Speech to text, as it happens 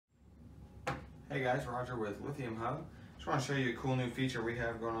Hey guys, Roger with LithiumHub. Just want to show you a cool new feature we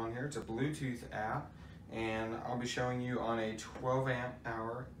have going on here. It's a Bluetooth app, and I'll be showing you on a 12 amp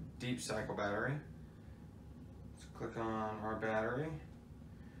hour deep cycle battery. Let's click on our battery.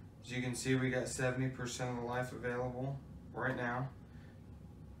 As you can see, we got 70% of the life available right now.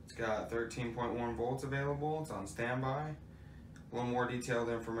 It's got 13.1 volts available. It's on standby. A little more detailed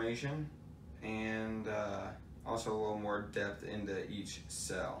information, and also a little more depth into each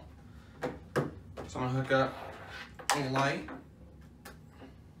cell. So I'm gonna hook up a light.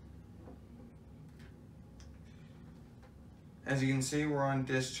 As you can see, we're on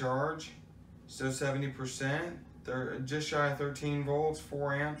discharge, still 70%. They're just shy of 13 volts,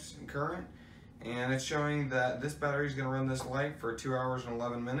 4 amps in current, and it's showing that this battery is going to run this light for 2 hours and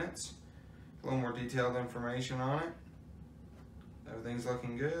 11 minutes. A little more detailed information on it. Everything's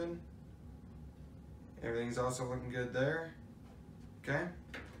looking good. Everything's also looking good there. Okay.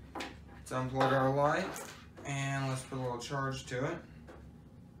 Let's unplug our light and let's put a little charge to it.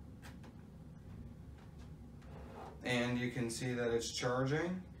 And you can see that it's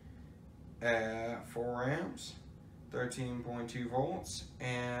charging at 4 amps, 13.2 volts,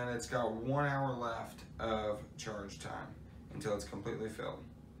 and it's got 1 hour left of charge time until it's completely filled.